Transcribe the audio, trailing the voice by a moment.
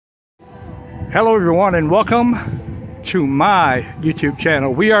Hello everyone and welcome to my YouTube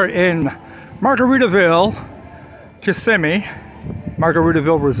channel. We are in Margaritaville, Kissimmee,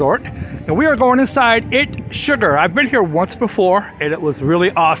 Margaritaville Resort, and we are going inside It Sugar. I've been here once before and it was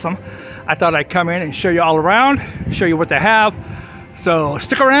really awesome. I thought I'd come in and show you all around, show you what they have. So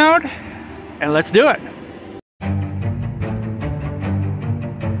stick around and let's do it.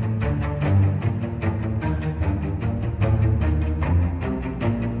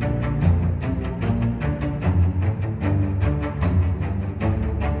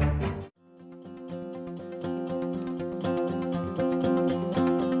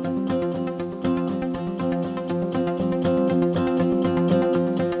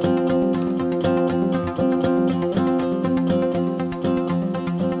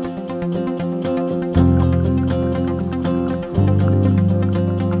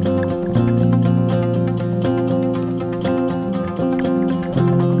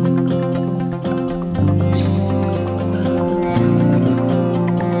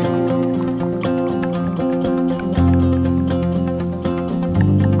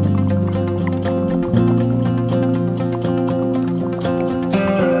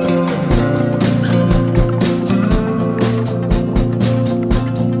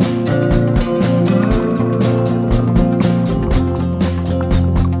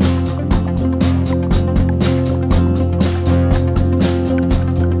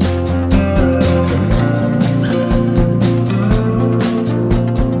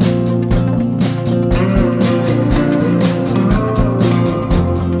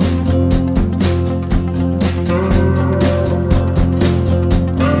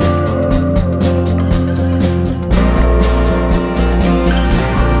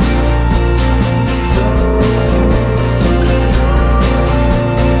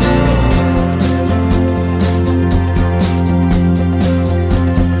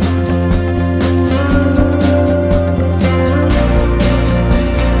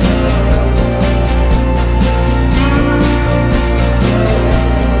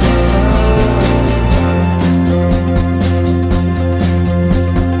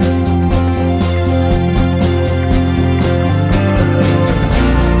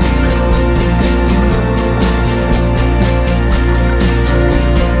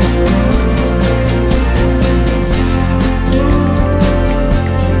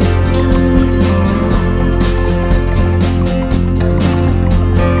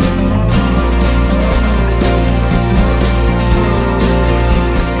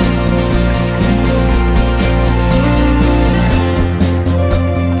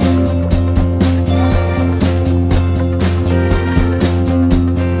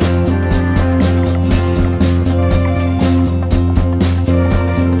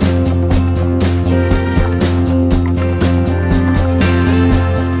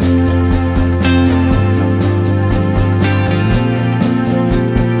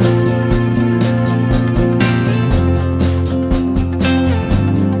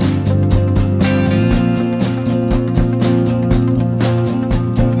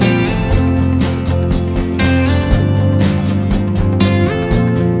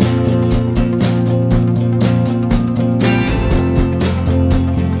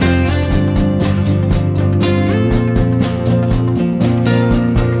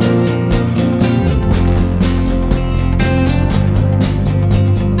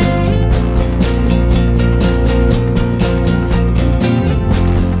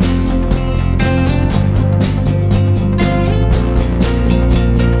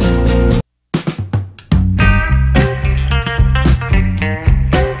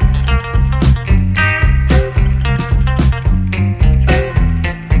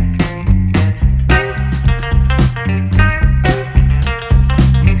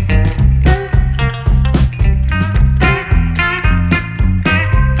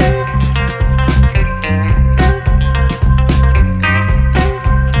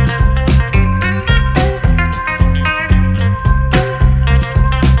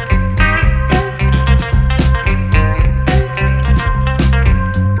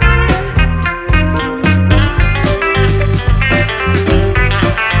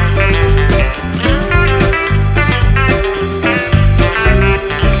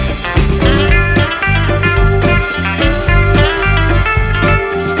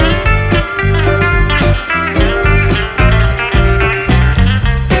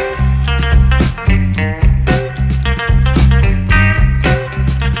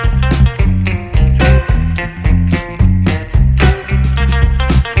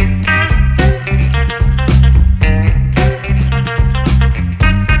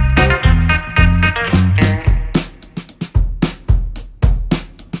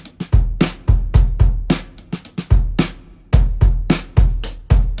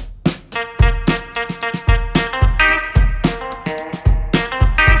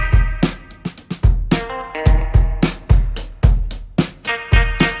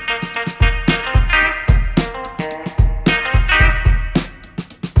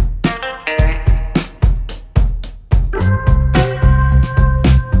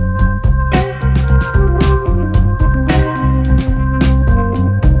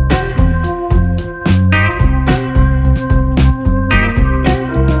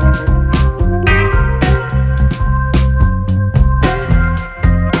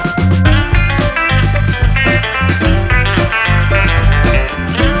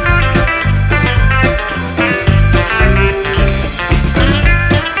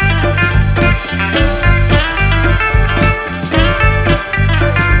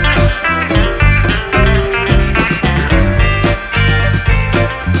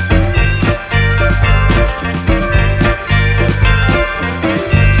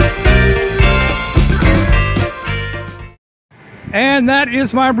 And that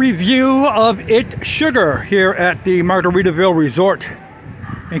is my review of It Sugar here at the Margaritaville Resort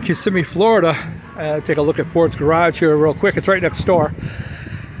in Kissimmee, Florida. Take a look at Ford's Garage here real quick. It's right next door.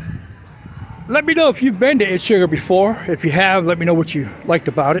 Let me know if you've been to It Sugar before. If you have, let me know what you liked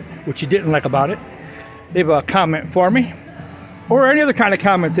about it, what you didn't like about it. Leave a comment for me, or any other kind of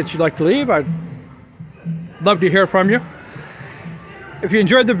comment that you'd like to leave. I'd love to hear from you. If you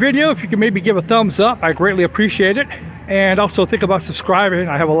enjoyed the video, if you can maybe give a thumbs up, I greatly appreciate it. And also think about subscribing.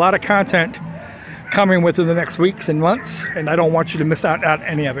 I have a lot of content coming within the next weeks and months, and I don't want you to miss out on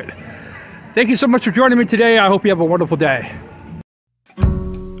any of it. Thank you so much for joining me today. I hope you have a wonderful day.